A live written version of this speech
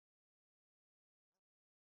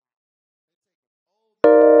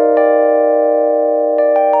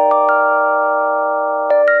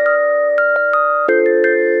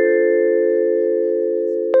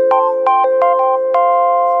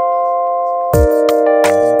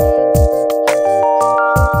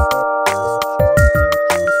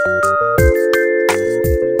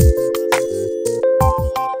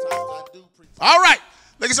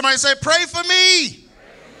Somebody say, pray for me.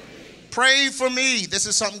 Pray for me. This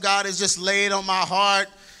is something God has just laid on my heart.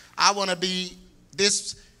 I want to be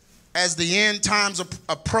this as the end times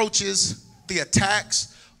approaches, the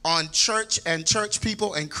attacks on church and church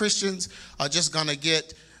people and Christians are just going to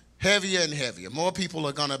get heavier and heavier. More people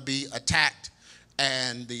are going to be attacked,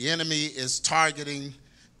 and the enemy is targeting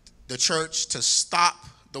the church to stop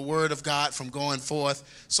the word of God from going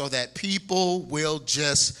forth so that people will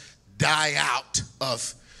just die out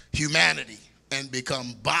of humanity and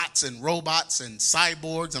become bots and robots and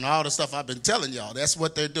cyborgs and all the stuff I've been telling y'all. That's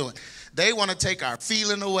what they're doing. They want to take our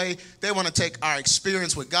feeling away. They want to take our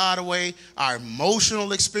experience with God away, our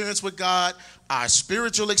emotional experience with God, our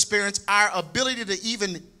spiritual experience, our ability to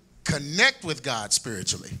even connect with God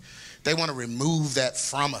spiritually. They want to remove that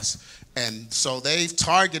from us. And so they've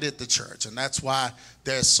targeted the church, and that's why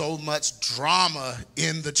there's so much drama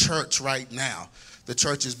in the church right now. The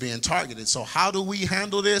church is being targeted. So how do we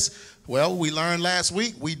handle this? Well, we learned last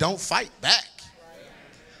week, we don't fight back.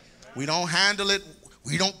 We don't handle it.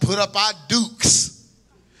 We don't put up our dukes.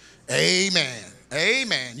 Amen.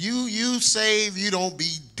 Amen. You save, you don't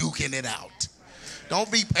be duking it out.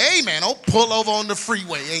 Don't be, amen, don't pull over on the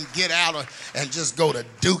freeway and get out and just go to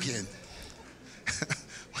duking.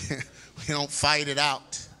 We don't fight it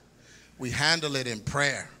out. We handle it in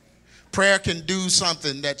prayer. Prayer can do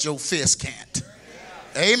something that your fist can't.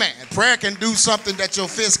 Amen. Prayer can do something that your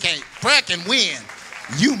fist can't. Prayer can win.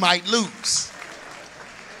 You might lose.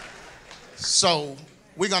 So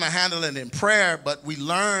we're going to handle it in prayer, but we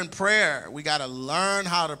learn prayer. We got to learn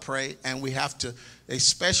how to pray, and we have to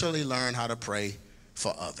especially learn how to pray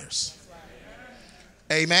for others.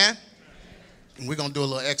 Amen. And we're going to do a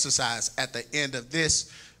little exercise at the end of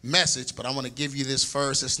this message, but I want to give you this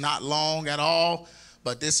first. It's not long at all,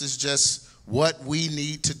 but this is just what we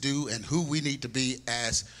need to do and who we need to be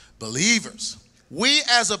as believers. We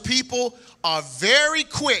as a people are very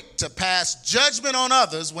quick to pass judgment on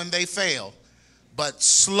others when they fail, but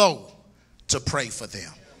slow to pray for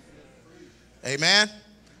them. Amen.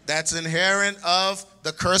 That's inherent of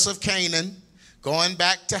the curse of Canaan, going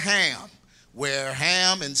back to Ham, where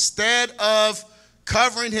Ham, instead of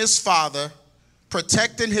covering his father,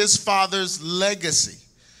 protecting his father's legacy.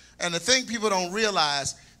 And the thing people don't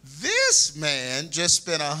realize, this man just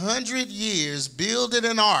spent 100 years building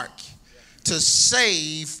an ark to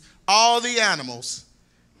save all the animals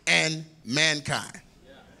and mankind.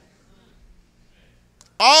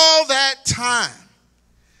 All that time.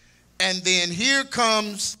 And then here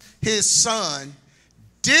comes his son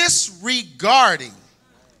disregarding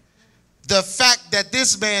the fact that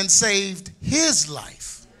this man saved his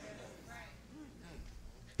life.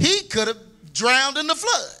 He could have drowned in the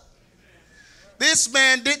flood. This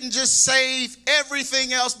man didn't just save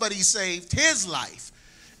everything else, but he saved his life.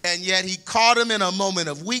 And yet he caught him in a moment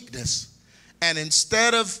of weakness. And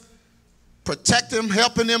instead of protecting him,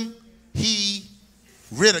 helping him, he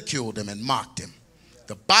ridiculed him and mocked him.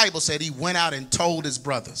 The Bible said he went out and told his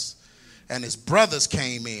brothers. And his brothers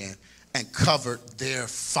came in and covered their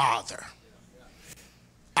father.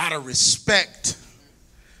 Out of respect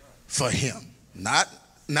for him. Not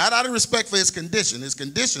out of respect for his condition. His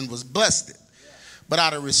condition was blessed. But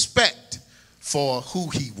out of respect for who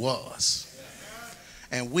he was.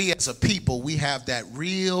 And we as a people, we have that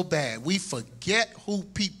real bad. We forget who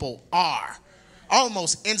people are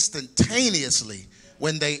almost instantaneously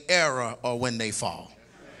when they err or when they fall.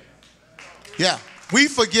 Yeah, we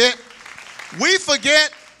forget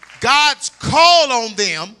God's call on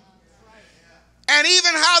them and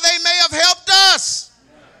even how they may have helped us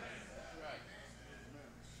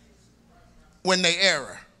when they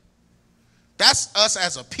err. That's us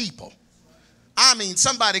as a people. I mean,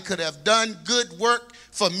 somebody could have done good work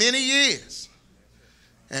for many years.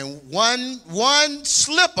 And one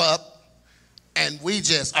slip up, and we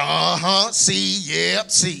just,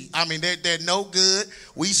 see. I mean, they're no good.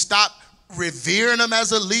 We stop revering them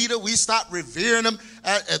as a leader. We stop revering them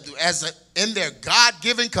in their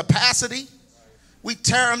God-given capacity. We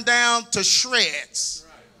tear them down to shreds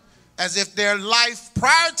as if their life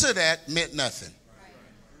prior to that meant nothing.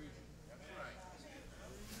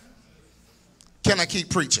 Can I keep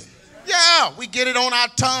preaching? Yeah, we get it on our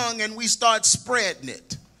tongue and we start spreading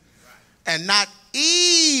it and not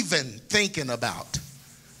even thinking about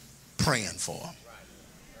praying for them.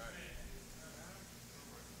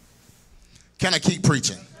 Can I keep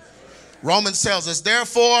preaching? Romans tells us,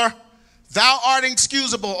 therefore, thou art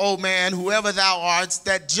excusable, O man, whoever thou art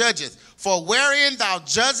that judgeth. For wherein thou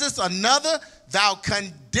judgest another, thou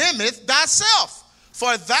condemneth thyself.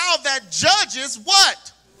 For thou that judgest what?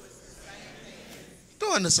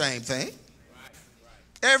 Doing the same thing.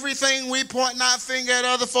 Everything we point our finger at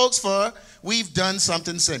other folks for, we've done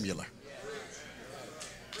something similar.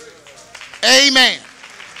 Amen.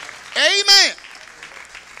 Amen.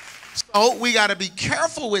 So we got to be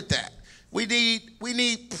careful with that. We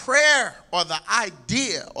need prayer or the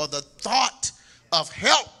idea or the thought of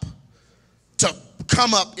help to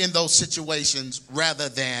come up in those situations rather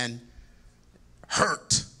than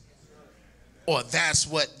hurt or that's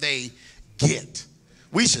what they get.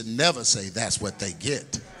 We should never say that's what they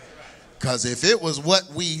get. Because if it was what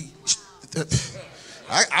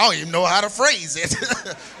I don't even know how to phrase it.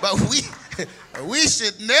 But we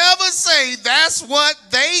should never say that's what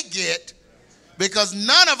they get, because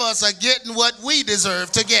none of us are getting what we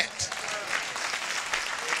deserve to get.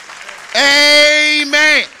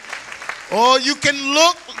 Amen. Or you can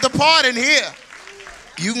look the part in here.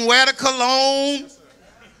 You can wear the cologne.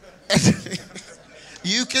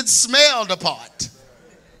 You can smell the part.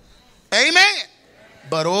 Amen.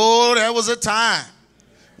 But there was a time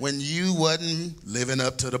when you wasn't living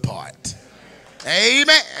up to the part.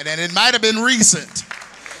 Amen. And it might have been recent.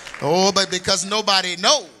 But because nobody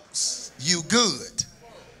knows you good.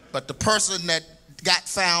 But the person that got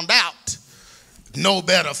found out know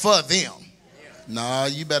better for them. No,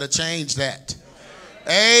 you better change that.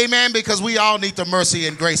 Amen. Because we all need the mercy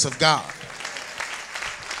and grace of God.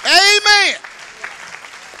 Amen.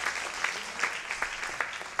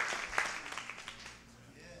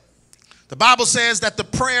 The Bible says that the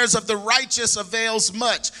prayers of the righteous avails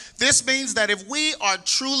much. This means that if we are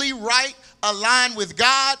truly right, aligned with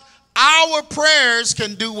God, our prayers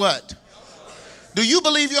can do what? Do you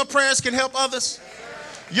believe your prayers can help others?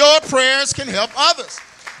 Your prayers can help others.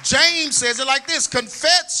 James says it like this: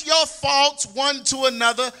 confess your faults one to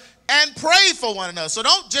another and pray for one another. So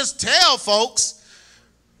don't just tell folks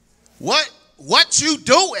what you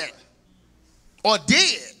doing or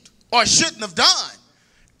did or shouldn't have done.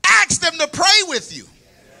 Ask them to pray with you.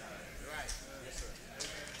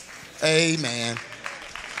 Amen.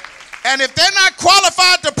 And if they're not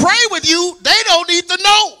qualified to pray with you, they don't need to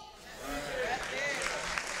know.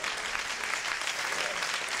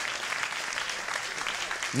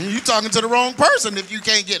 You're talking to the wrong person if you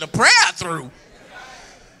can't get a prayer through.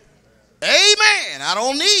 Amen. I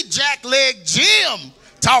don't need Jackleg Jim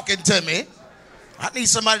talking to me. I need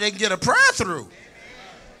somebody that can get a prayer through.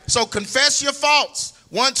 So confess your faults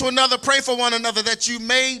one to another, pray for one another that you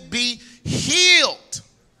may be healed.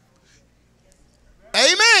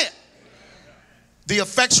 Amen. The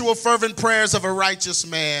effectual fervent prayers of a righteous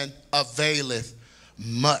man availeth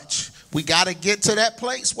much. We got to get to that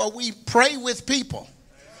place where we pray with people,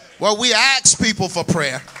 where we ask people for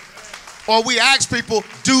prayer, or we ask people,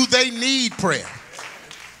 do they need prayer?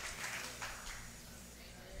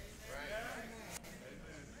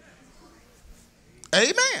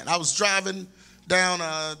 Amen. I was driving down one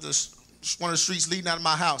of the streets leading out of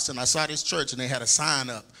my house, and I saw this church, and they had a sign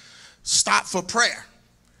up, stop for prayer.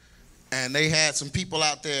 And they had some people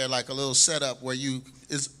out there, like a little setup where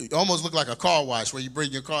it almost looked like a car wash, where you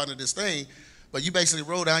bring your car into this thing, but you basically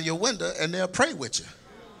roll down your window, and they'll pray with you.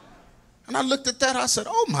 And I looked at that, I said,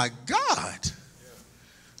 oh my God,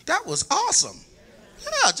 that was awesome.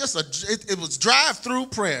 Yeah, it was drive-through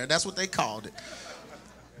prayer. That's what they called it.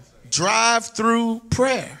 Drive-through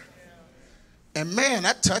prayer. And man,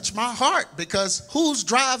 that touched my heart, because who's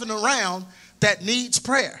driving around that needs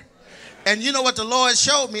prayer? And you know what the Lord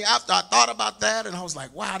showed me after I thought about that, and I was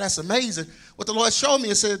like, wow, that's amazing. What the Lord showed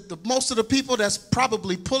me, it said most of the people that's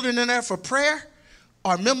probably pulling in there for prayer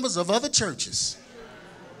are members of other churches.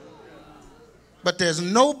 But there's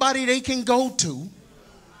nobody they can go to,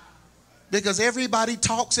 because everybody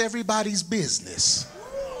talks everybody's business.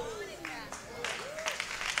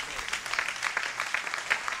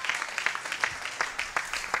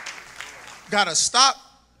 Got to stop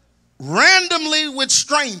randomly with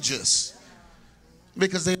strangers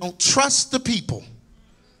because they don't trust the people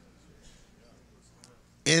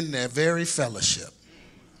in their very fellowship.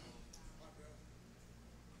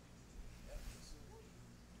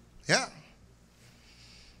 Yeah.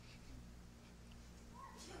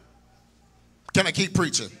 Can I keep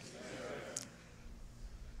preaching?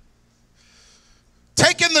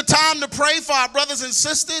 Taking the time to pray for our brothers and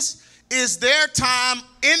sisters is their time,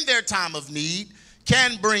 in their time of need,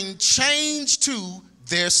 can bring change to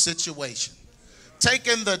their situation.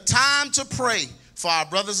 Taking the time to pray for our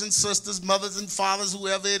brothers and sisters, mothers and fathers,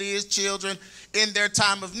 whoever it is, children, in their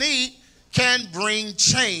time of need, can bring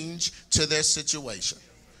change to their situation.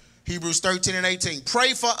 Hebrews 13:18.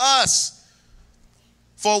 Pray for us,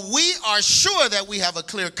 for we are sure that we have a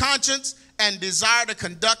clear conscience and desire to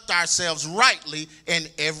conduct ourselves rightly in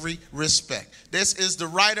every respect. This is the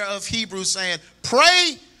writer of Hebrews saying,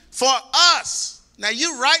 pray for us. Now,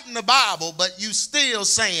 you writing the Bible, but you still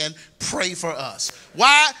saying, pray for us.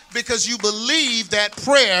 Why? Because you believe that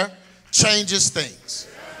prayer changes things.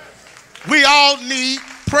 We all need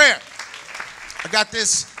prayer. I got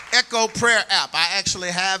this Echo Prayer app. I actually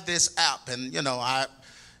have this app, and, you know,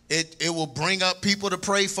 it will bring up people to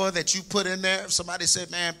pray for that you put in there. If somebody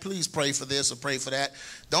said, man, please pray for this or pray for that,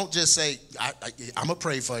 don't just say, I'm going to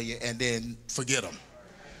pray for you, and then forget them.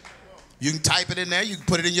 You can type it in there. You can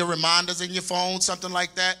put it in your reminders in your phone, something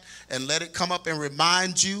like that, and let it come up and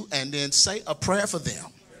remind you, and then say a prayer for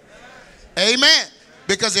them. Amen.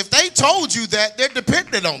 Because if they told you that, they're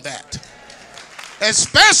dependent on that.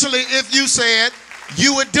 Especially if you said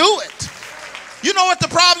you would do it. You know what the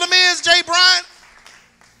problem is, Jay Bryant?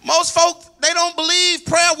 Most folk, they don't believe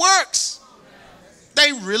prayer works.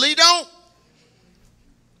 They really don't.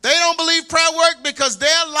 They don't believe prayer works because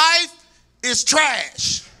their life is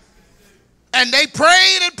trash. And they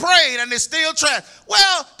prayed and prayed and it's still trash.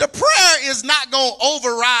 Well, the prayer is not going to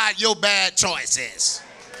override your bad choices.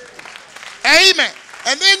 Amen.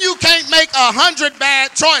 And then you can't make 100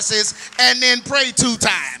 bad choices and then pray 2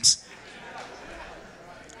 times.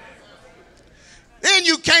 Then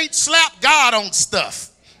you can't slap God on stuff.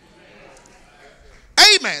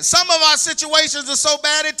 Amen. Some of our situations are so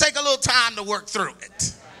bad it take a little time to work through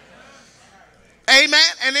it. Amen.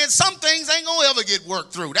 And then some things ain't going to ever get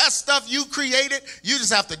worked through. That stuff you created, you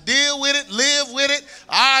just have to deal with it, live with it.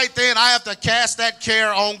 All right, then I have to cast that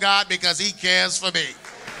care on God because he cares for me.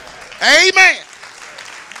 Amen.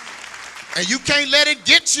 And you can't let it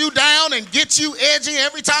get you down and get you edgy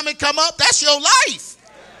every time it come up. That's your life.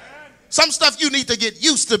 Some stuff you need to get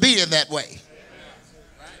used to being that way.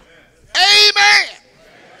 Amen.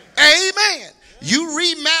 Amen. You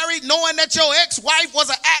remarried knowing that your ex-wife was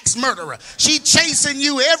an axe murderer. She chasing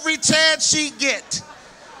you every chance she get.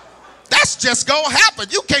 That's just going to happen.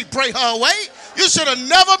 You can't pray her away. You should have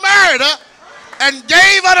never married her and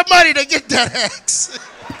gave her the money to get that axe.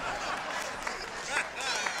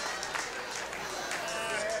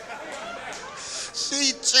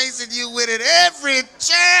 She chasing you with it every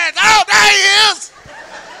chance. Oh, there he is.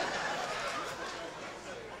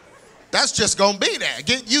 That's just going to be there.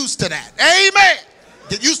 Get used to that. Amen.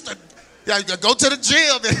 Get used to, go to the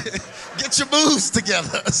gym and get your moves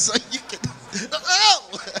together so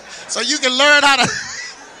you can learn how to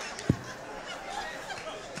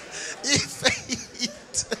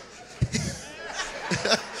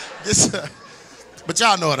But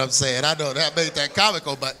y'all know what I'm saying. I know that made that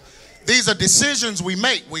comical, but these are decisions we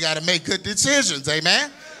make. We got to make good decisions.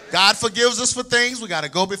 Amen. God forgives us for things. We got to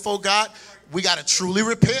go before God. We got to truly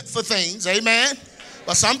repent for things. Amen.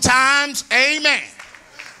 But sometimes, amen,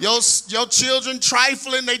 your children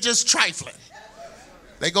trifling, they just trifling.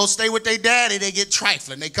 They go stay with their daddy, they get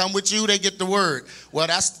trifling. They come with you, they get the word. Well,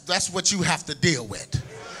 that's what you have to deal with.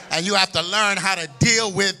 And you have to learn how to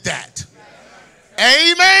deal with that.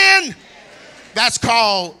 Amen. That's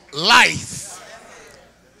called life.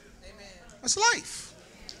 That's life.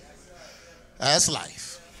 That's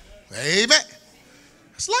life. Amen.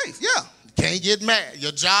 That's life, yeah. Can't get mad.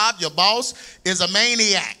 Your job, your boss is a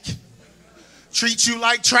maniac. Treats you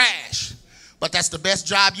like trash. But that's the best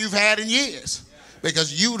job you've had in years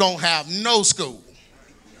because you don't have no school.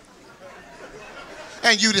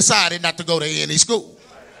 And you decided not to go to any school.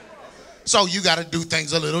 So you got to do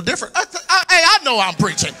things a little different. Hey, I know I'm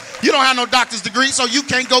preaching. You don't have no doctor's degree, so you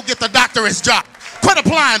can't go get the doctorate job. Quit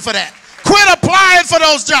applying for that. Quit applying for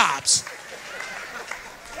those jobs.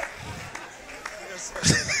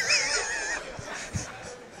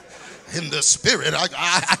 In the spirit,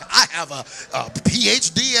 I have a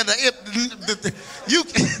PhD and you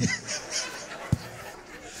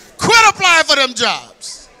quit applying for them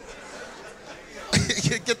jobs.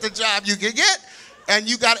 Get the job you can get, and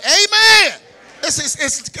you got amen.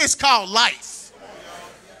 It's called life.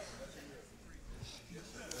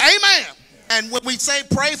 Amen. And when we say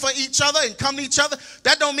pray for each other and come to each other,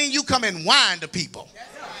 that don't mean you come and whine to people.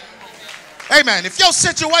 Amen. If your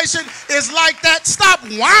situation is like that, stop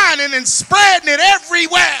whining and spreading it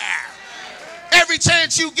everywhere. Every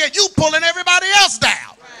chance you get, you pulling everybody else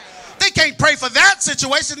down. They can't pray for that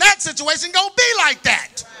situation. That situation gonna be like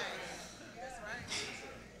that.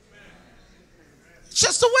 It's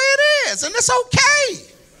just the way it is, and it's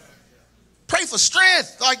okay. Pray for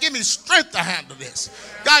strength. God, give me strength to handle this.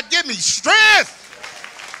 God, give me strength.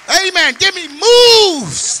 Amen. Give me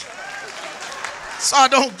moves so I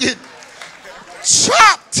don't get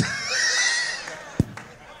chopped.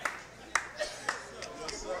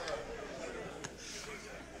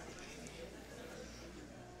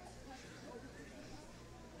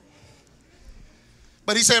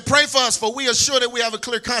 But he said, pray for us, for we are sure that we have a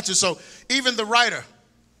clear conscience. So even the writer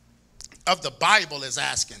of the Bible is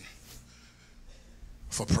asking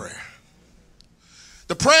for prayer.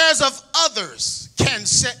 The prayers of others can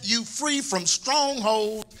set you free from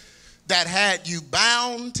strongholds that had you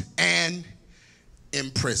bound and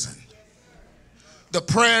imprisoned. The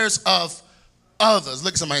prayers of others.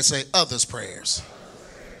 Look at somebody and say, others' prayers.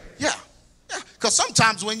 Yeah. Because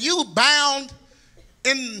sometimes when you bound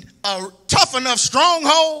in a tough enough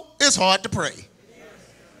stronghold, it's hard to pray.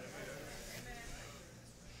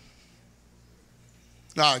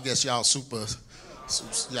 No, I guess y'all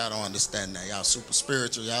y'all don't understand that. Y'all super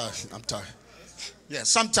spiritual. I'm talking. Yeah,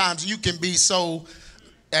 sometimes you can be so,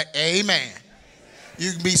 amen.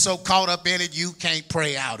 You can be so caught up in it, you can't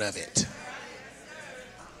pray out of it.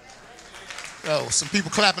 Oh, some people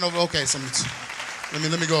clapping over. Okay,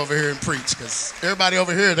 let me go over here and preach, because everybody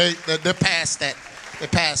over here, they're past that. They're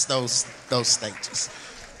past those stages.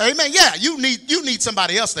 Amen. Yeah, you need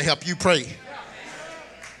somebody else to help you pray.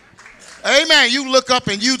 Amen. You look up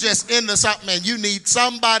and you just into something and you need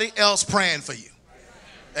somebody else praying for you.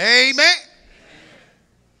 Amen.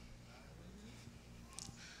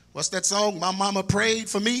 What's that song? My mama prayed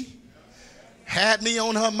for me, had me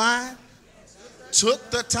on her mind, took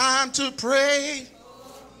the time to pray.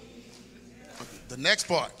 The next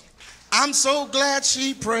part. I'm so glad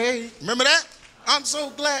she prayed. Remember that? I'm so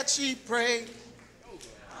glad she prayed.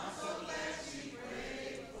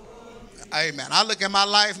 Amen. I look at my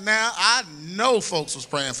life now, I know folks was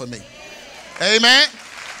praying for me. Amen.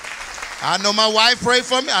 I know my wife prayed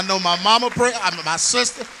for me. I know my mama prayed. My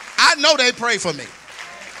sister. I know they pray for me.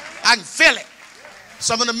 I can feel it.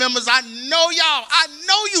 Some of the members, I know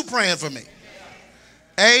you praying for me.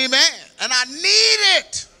 Amen. And I need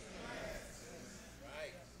it.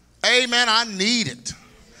 Amen. I need it.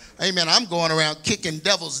 Amen. I'm going around kicking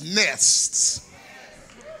devil's nests.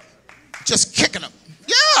 Just kicking them.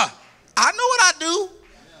 Yeah. I know what I do.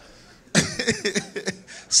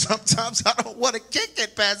 Sometimes I don't want to kick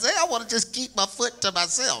it, Pastor. I want to just keep my foot to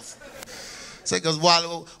myself. Say, because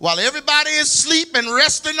while everybody is asleep and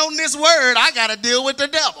resting on this word, I got to deal with the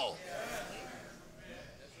devil.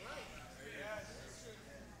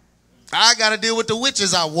 I got to deal with the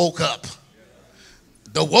witches I woke up.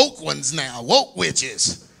 The woke ones now, woke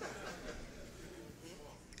witches.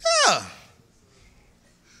 Yeah.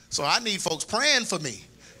 So I need folks praying for me,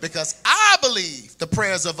 because I believe the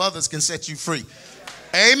prayers of others can set you free.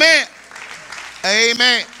 Amen.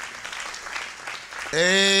 Amen.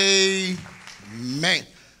 Amen.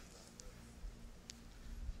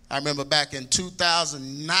 I remember back in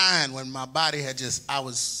 2009 when my body I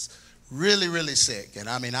was really, really sick. And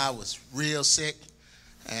I was real sick.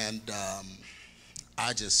 And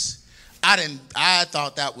I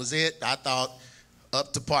thought that was it. I thought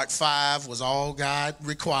up to part 5 was all God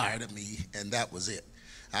required of me, and that was it.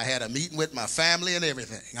 I had a meeting with my family and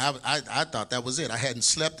everything. I thought that was it. I hadn't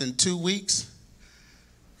slept in 2 weeks.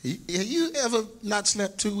 Have you ever not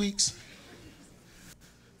slept 2 weeks?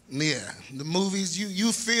 Yeah. The movies,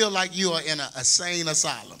 you feel like you are in a insane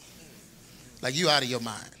asylum. Like you out of your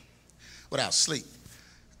mind without sleep.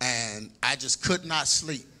 And I just could not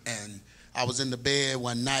sleep. And I was in the bed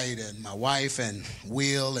one night, and my wife and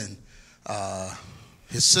Will and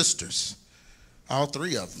his sisters, all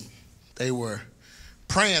 3 of them, they were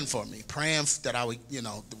praying for me, praying that I would,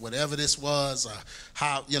 whatever this was,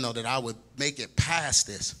 how, that I would make it past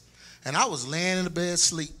this. And I was laying in the bed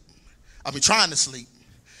trying to sleep.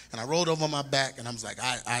 And I rolled over on my back, and I was like,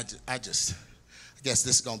 I guess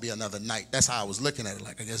this is going to be another night. That's how I was looking at it.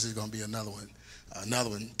 Like, I guess it's going to be another one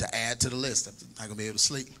to add to the list. I'm not going to be able to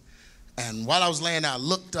sleep. And while I was laying there, I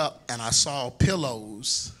looked up, and I saw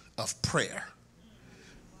pillows of prayer.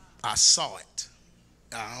 I saw it.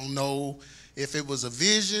 I don't know if it was a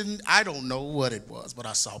vision. I don't know what it was, but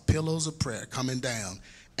I saw pillows of prayer coming down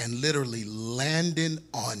and literally landing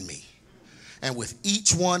on me. And with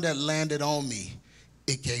each one that landed on me,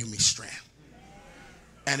 it gave me strength.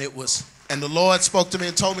 And the Lord spoke to me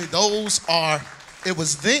and told me it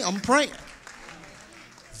was them praying.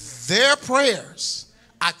 Their prayers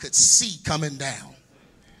I could see coming down,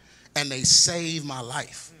 and they saved my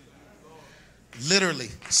life. Literally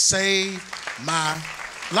saved my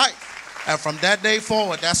life. And from that day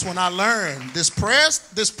forward, that's when I learned this prayer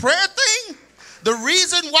thing. The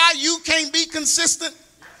reason why you can't be consistent,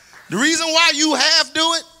 the reason why you half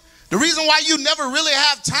do it, the reason why you never really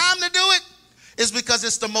have time to do it, is because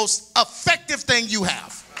it's the most effective thing you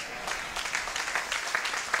have.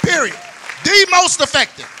 Period. The most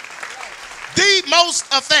effective. The most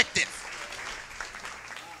effective.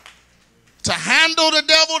 To handle the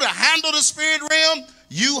devil, to handle the spirit realm,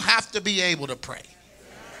 you have to be able to pray.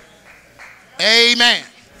 Amen.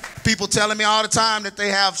 People telling me all the time that they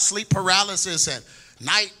have sleep paralysis and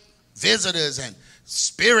night visitors and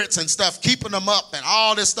spirits and stuff, keeping them up and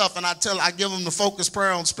all this stuff. And I give them the focus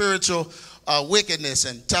prayer on spiritual wickedness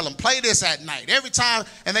and tell them, play this at night. Every time,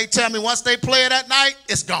 and they tell me once they play it at night,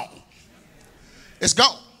 it's gone. It's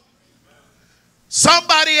gone.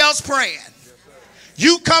 Somebody else praying.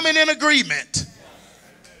 You coming in agreement.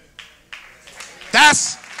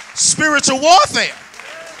 That's spiritual warfare.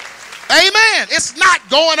 Amen. It's not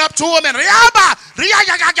going up to him and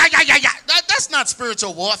that's not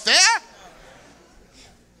spiritual warfare.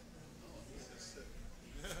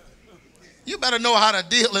 You better know how to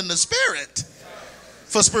deal in the spirit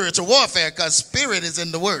for spiritual warfare, because spirit is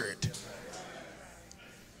in the word.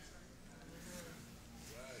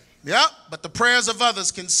 Yep, but the prayers of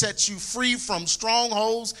others can set you free from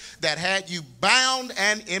strongholds that had you bound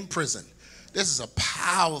and imprisoned. This is a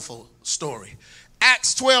powerful story.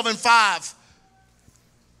 Acts 12:5,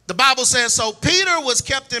 the Bible says, so Peter was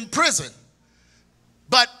kept in prison,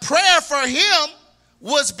 but prayer for him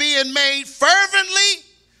was being made fervently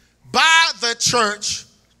by the church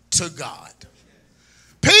to God.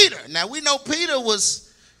 Peter, now we know Peter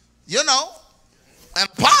was, an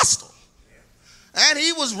apostle. And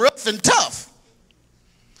he was rough and tough.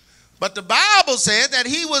 But the Bible said that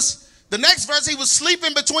the next verse, he was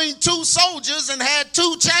sleeping between two soldiers and had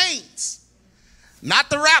two chains. Not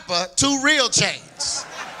the rapper, two real chains.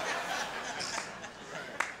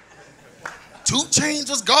 2 chains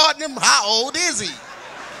was guarding him. How old is he?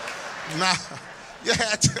 Now,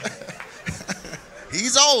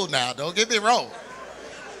 he's old now, don't get me wrong.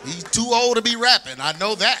 He's too old to be rapping, I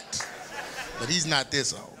know that. But he's not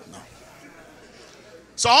this old.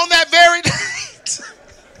 So on that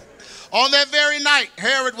very night,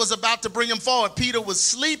 Herod was about to bring him forward. Peter was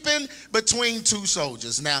sleeping between two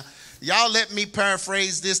soldiers. Now, y'all let me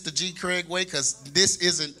paraphrase this the G. Craige way, because this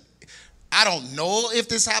isn't, I don't know if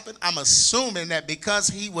this happened. I'm assuming that because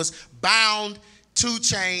he was bound 2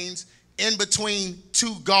 chains in between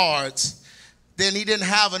 2 guards, then he didn't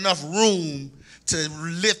have enough room to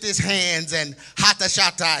lift his hands and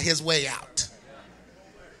hata-shata his way out.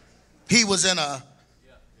 He was in a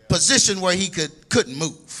position where he couldn't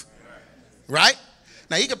move, right?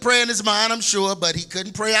 Now, he could pray in his mind, I'm sure, but he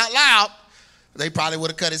couldn't pray out loud. They probably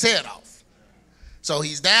would have cut his head off. So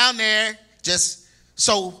he's down there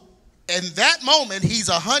so in that moment, he's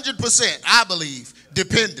 100%, I believe,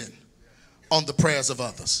 dependent on the prayers of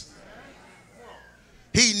others.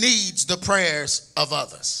 He needs the prayers of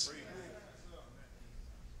others.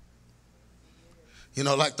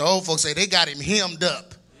 Like the old folks say, they got him hemmed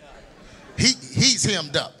up. He's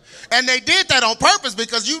hemmed up. And they did that on purpose,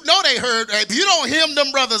 because they heard, if you don't hem them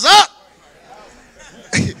brothers up,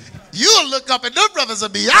 you'll look up and them brothers will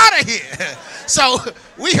be out of here. So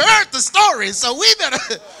we heard the story, so we better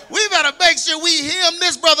make sure we hem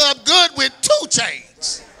this brother up good with 2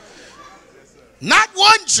 chains. Not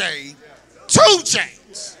 1 chain, 2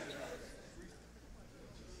 chains.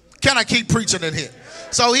 Can I keep preaching in here?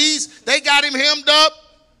 So they got him hemmed up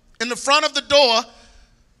in the front of the door.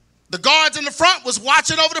 The guards in the front was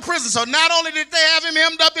watching over the prison. So not only did they have him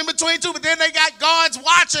hemmed up in between 2, but then they got guards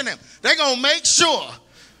watching him. They're going to make sure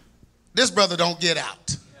this brother don't get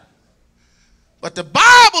out. But the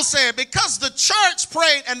Bible said, because the church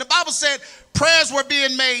prayed, and the Bible said prayers were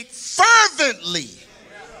being made fervently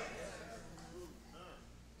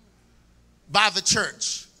by the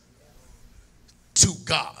church to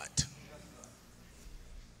God.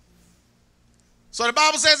 So the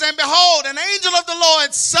Bible says, and behold, an angel of the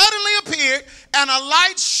Lord suddenly appeared, and a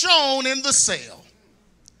light shone in the cell.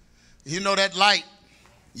 You know that light,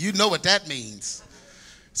 you know what that means.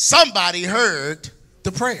 Somebody heard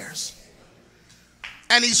the prayers.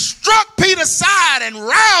 And he struck Peter's side and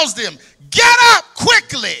roused him. Get up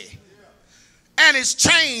quickly. And his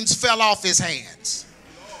chains fell off his hands.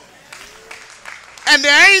 And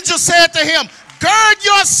the angel said to him, gird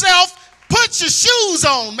yourself, put your shoes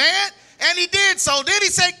on, man. And he did so. Then he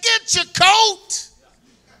said, get your coat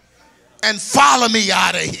and follow me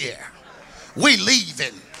out of here. We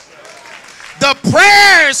leaving. The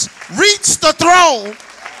prayers reached the throne.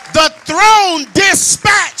 The throne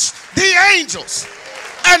dispatched the angels.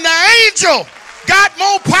 And the angel got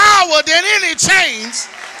more power than any chains,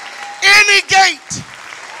 any gate,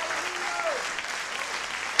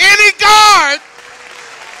 any guard.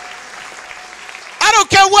 I don't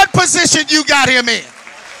care what position you got him in.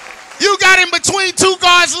 You got him between 2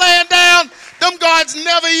 guards laying down. Them guards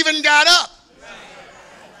never even got up.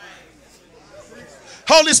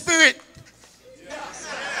 Holy Spirit.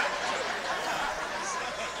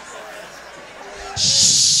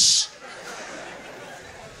 Shh.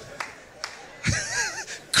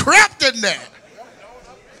 locked in there.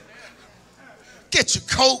 Get your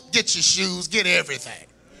coat, get your shoes, get everything.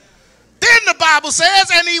 Then the Bible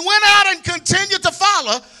says, and he went out and continued to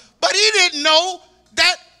follow, but he didn't know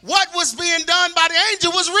that what was being done by the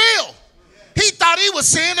angel was real. He thought he was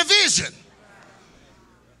seeing a vision.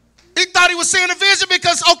 He thought he was seeing a vision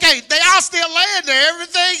because, okay, they are still laying there,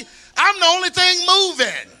 everything. I'm the only thing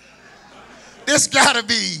moving. This got to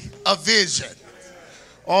be a vision.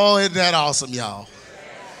 Oh, isn't that awesome, y'all?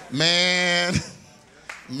 Man.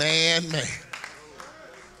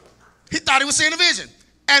 He thought he was seeing a vision.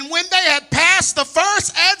 And when they had passed the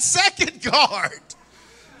first and second guard,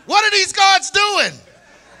 what are these guards doing?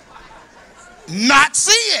 Not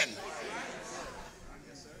seeing.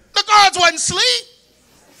 The guards wasn't asleep.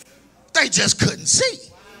 They just couldn't see.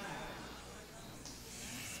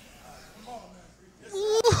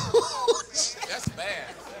 That's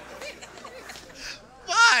bad.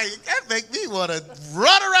 Why? That make me want to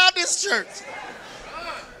run around this church.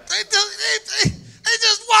 They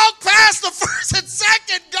just walked past the first and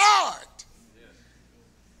second guard.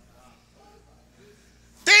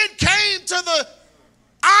 Then came to the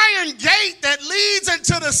iron gate that leads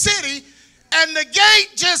into the city, and the gate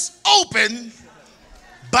just opened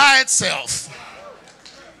by itself.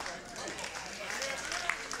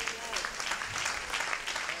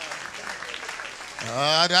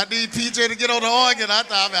 I need PJ to get on the organ. Don't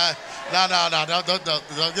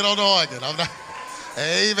get on the organ. I'm not.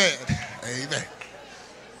 Amen.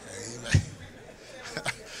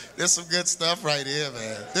 This is some good stuff right here,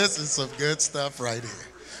 man. This is some good stuff right here.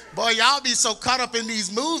 Boy, y'all be so caught up in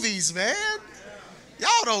these movies, man. Y'all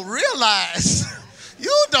don't realize.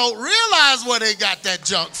 You don't realize where they got that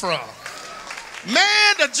junk from.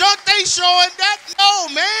 Man, the junk they showing that, no,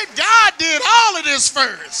 man, God did all of this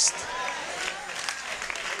first.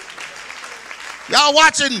 Y'all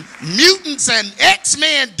watching mutants and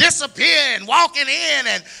X-Men disappear and walking in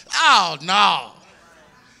and, oh, no.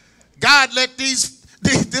 God let this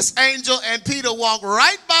angel and Peter walk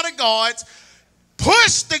right by the guards,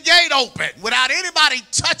 push the gate open without anybody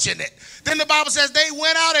touching it. Then the Bible says they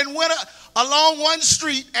went out and went along one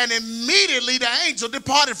street, and immediately the angel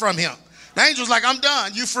departed from him. The angel's like, I'm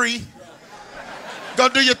done. You free. Go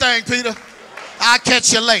do your thing, Peter. I'll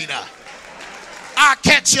catch you later. I'll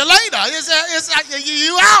catch you later. It's like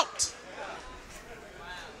you out.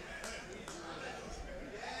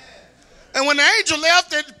 And when the angel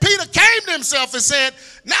left, and Peter came to himself and said,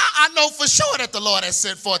 now I know for sure that the Lord has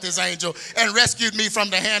sent forth his angel and rescued me from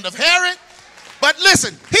the hand of Herod. But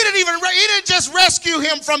listen, he didn't just rescue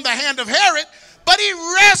him from the hand of Herod, but he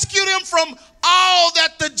rescued him from all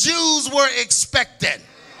that the Jews were expecting.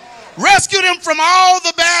 Rescued him from all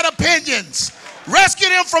the bad opinions.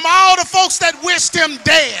 Rescued him from all the folks that wished him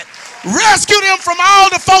dead. Rescued him from all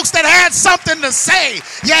the folks that had something to say.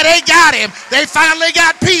 Yeah, they got him. They finally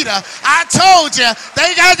got Peter. I told you.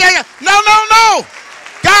 They got. No.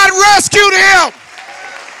 God rescued him.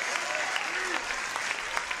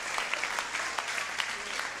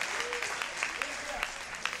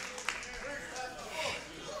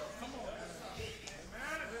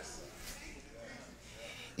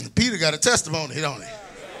 And Peter got a testimony, don't he?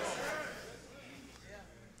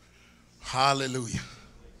 Hallelujah.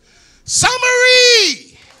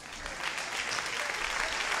 Summary.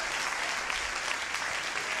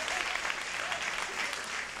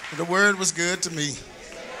 The word was good to me.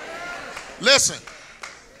 Listen,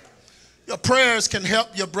 your prayers can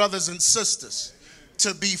help your brothers and sisters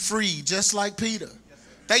to be free, just like Peter.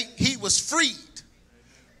 He was freed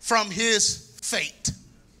from his fate.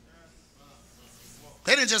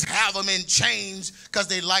 They didn't just have him in chains because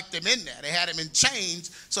they liked him in there. They had him in chains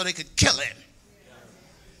so they could kill him.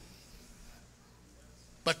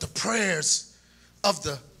 But the prayers of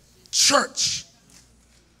the church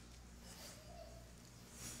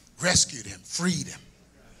rescued him, freed him.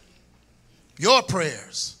 Your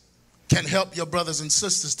prayers can help your brothers and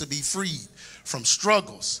sisters to be freed from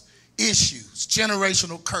struggles, issues,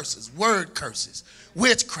 generational curses, word curses,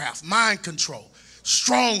 witchcraft, mind control,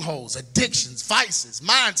 strongholds, addictions, vices,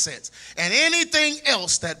 mindsets, and anything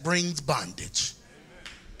else that brings bondage.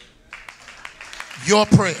 Your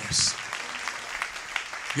prayers.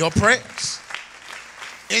 Your prayers.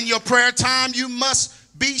 In your prayer time, you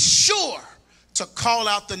must be sure to call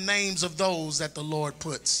out the names of those that the Lord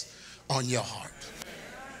puts on your heart.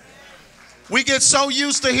 We get so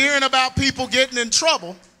used to hearing about people getting in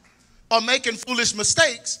trouble or making foolish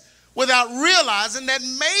mistakes without realizing that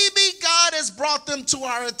maybe God has brought them to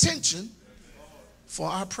our attention for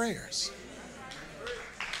our prayers.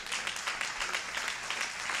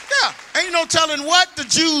 Yeah, ain't no telling what the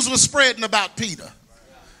Jews were spreading about Peter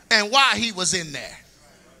and why he was in there.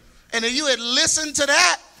 And if you had listened to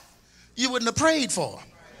that, you wouldn't have prayed for him.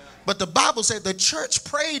 But the Bible said the church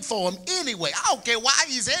prayed for him anyway. I don't care why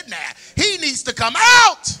he's in there. He needs to come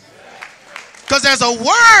out. Because there's a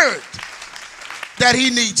word that he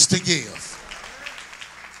needs to give.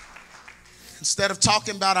 Instead of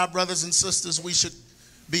talking about our brothers and sisters, we should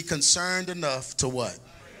be concerned enough to what?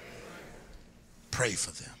 Pray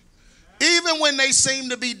for them. Even when they seem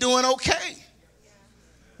to be doing okay,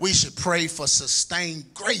 we should pray for sustained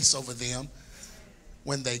grace over them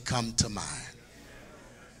when they come to mind.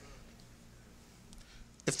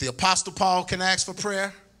 If the Apostle Paul can ask for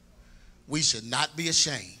prayer, we should not be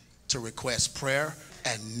ashamed to request prayer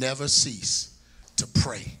and never cease to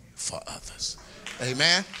pray for others.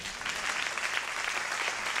 Amen.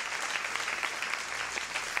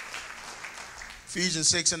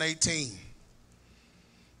 Ephesians 6:18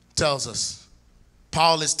 tells us,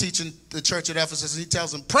 Paul is teaching the church at Ephesus, and he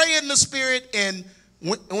tells them, pray in the Spirit in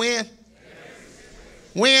when?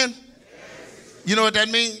 When? You know what that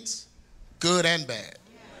means? Good and bad.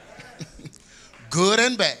 Good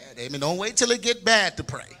and bad. Amen. Don't wait till it get bad to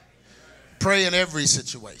pray. Pray in every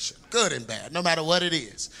situation, good and bad, no matter what it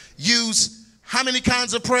is. Use how many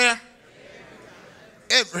kinds of prayer?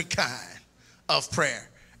 Every kind of prayer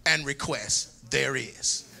and request there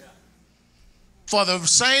is. For the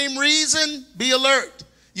same reason, be alert.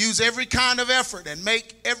 Use every kind of effort and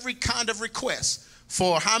make every kind of request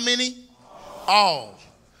for how many? All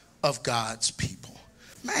of God's people.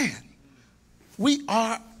 Man, we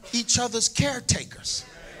are each other's caretakers.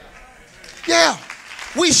 Yeah,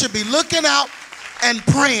 we should be looking out and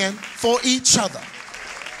praying for each other.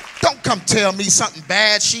 Don't come tell me something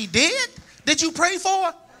bad she did. Did you pray for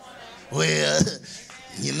her? Well,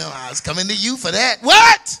 you know, I was coming to you for that.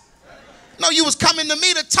 What? No, you was coming to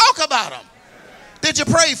me to talk about him. Did you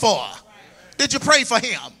pray for her? Did you pray for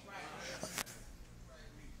him?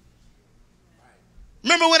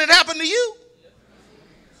 Remember when it happened to you?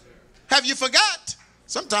 Have you forgot?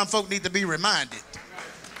 Sometimes folk need to be reminded.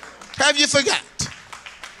 Have you forgot?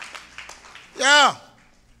 Yeah.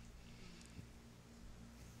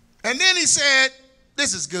 And then he said,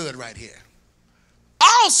 this is good right here.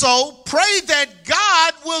 Also, pray that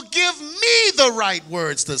God will give me the right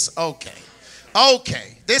words to say.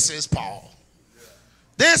 Okay, this is Paul.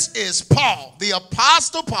 This is Paul, the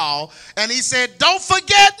Apostle Paul. And he said, don't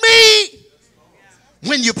forget me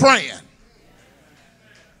when you're praying.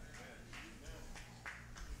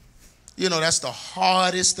 You know, that's the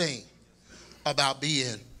hardest thing about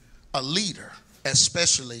being a leader,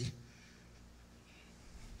 especially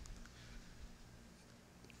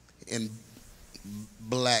in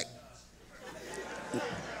black.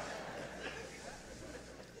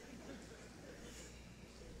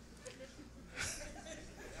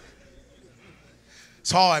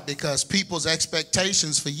 It's hard because people's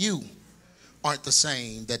expectations for you aren't the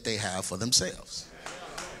same that they have for themselves.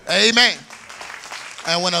 Amen.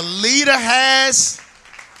 And when a leader has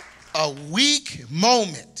a weak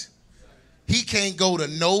moment, he can't go to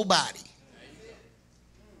nobody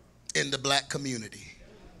in the black community.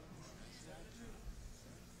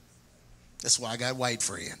 That's why I got white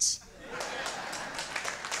friends.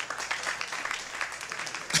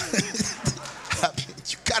 I mean,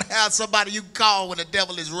 you got to have somebody you call when the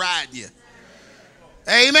devil is riding you.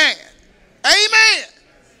 Amen. Amen.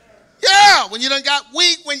 Yeah, when you done got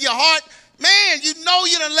weak, when your heart, man, you know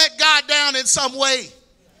you done let God down in some way.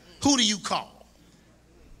 Who do you call?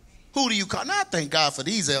 Who do you call? Now, I thank God for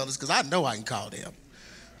these elders because I know I can call them.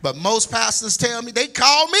 But most pastors tell me, they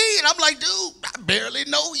call me, and I'm like, dude, I barely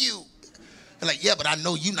know you. They're like, yeah, but I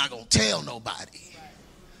know you're not going to tell nobody.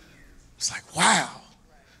 It's like, wow,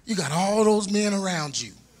 you got all those men around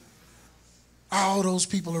you, all those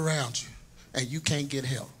people around you, and you can't get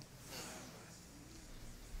help.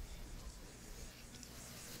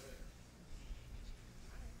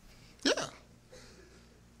 Yeah.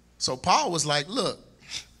 So Paul was like, look,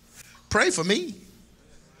 pray for me.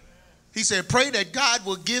 He said, pray that God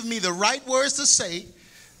will give me the right words to say.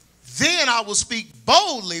 Then I will speak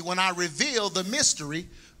boldly when I reveal the mystery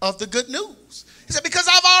of the good news. He said, because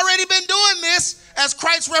I've already been doing this as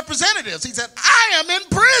Christ's representatives. He said, I am in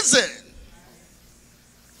prison.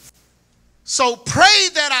 So pray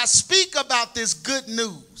that I speak about this good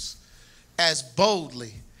news as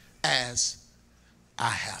boldly as I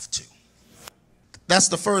have to. That's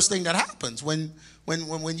the first thing that happens when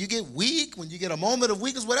you get weak, when you get a moment of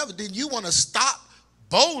weakness, whatever, then you want to stop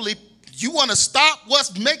boldly. You want to stop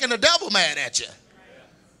what's making the devil mad at you.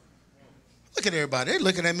 Look at everybody. They're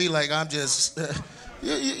looking at me like I'm just, hey,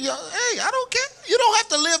 I don't care. You don't have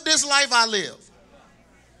to live this life I live.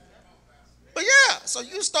 But yeah, so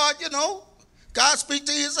you start, God speak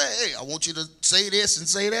to you and say, hey, I want you to say this and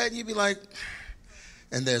say that. And you be like,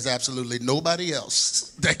 and there's absolutely nobody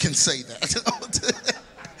else that can say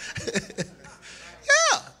that.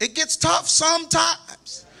 Yeah, it gets tough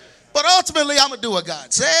sometimes. But ultimately, I'm going to do what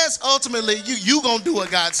God says. Ultimately, you going to do what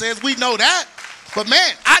God says. We know that. But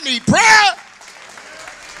man, I need prayer.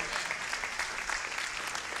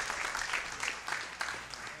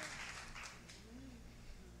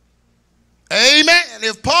 Amen.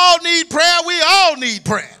 If Paul need prayer, we all need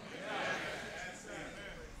prayer.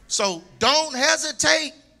 So don't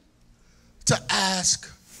hesitate to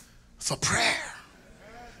ask for prayer.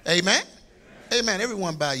 Amen. Amen.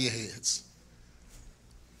 Everyone bow your heads.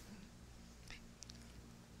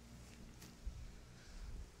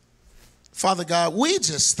 Father God, we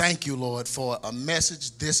just thank you, Lord, for a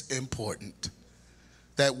message this important,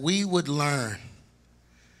 that we would learn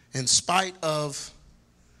in spite of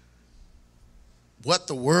what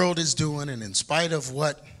the world is doing and in spite of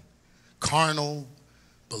what carnal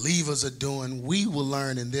believers are doing, we will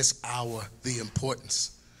learn in this hour the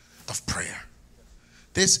importance of prayer.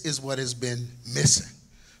 This is what has been missing,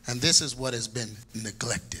 and this is what has been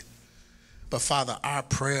neglected. But Father, our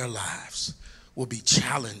prayer lives will be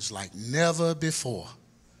challenged like never before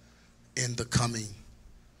in the coming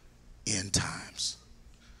end times.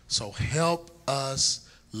 So help us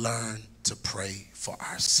learn to pray for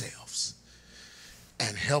ourselves.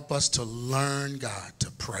 And help us to learn, God, to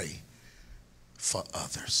pray for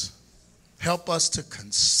others. Help us to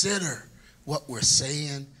consider what we're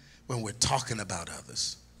saying when we're talking about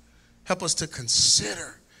others. Help us to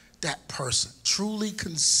consider that person. Truly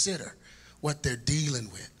consider what they're dealing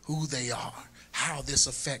with, who they are, how this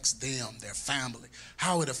affects them, their family,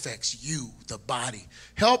 how it affects you, the body.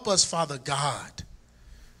 Help us, Father God,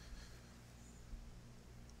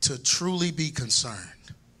 to truly be concerned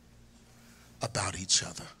about each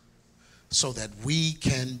other so that we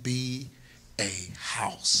can be a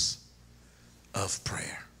house of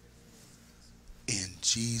prayer. In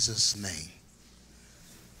Jesus' name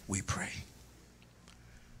we pray.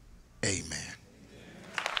 Amen.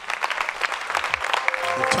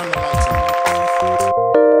 We'll turn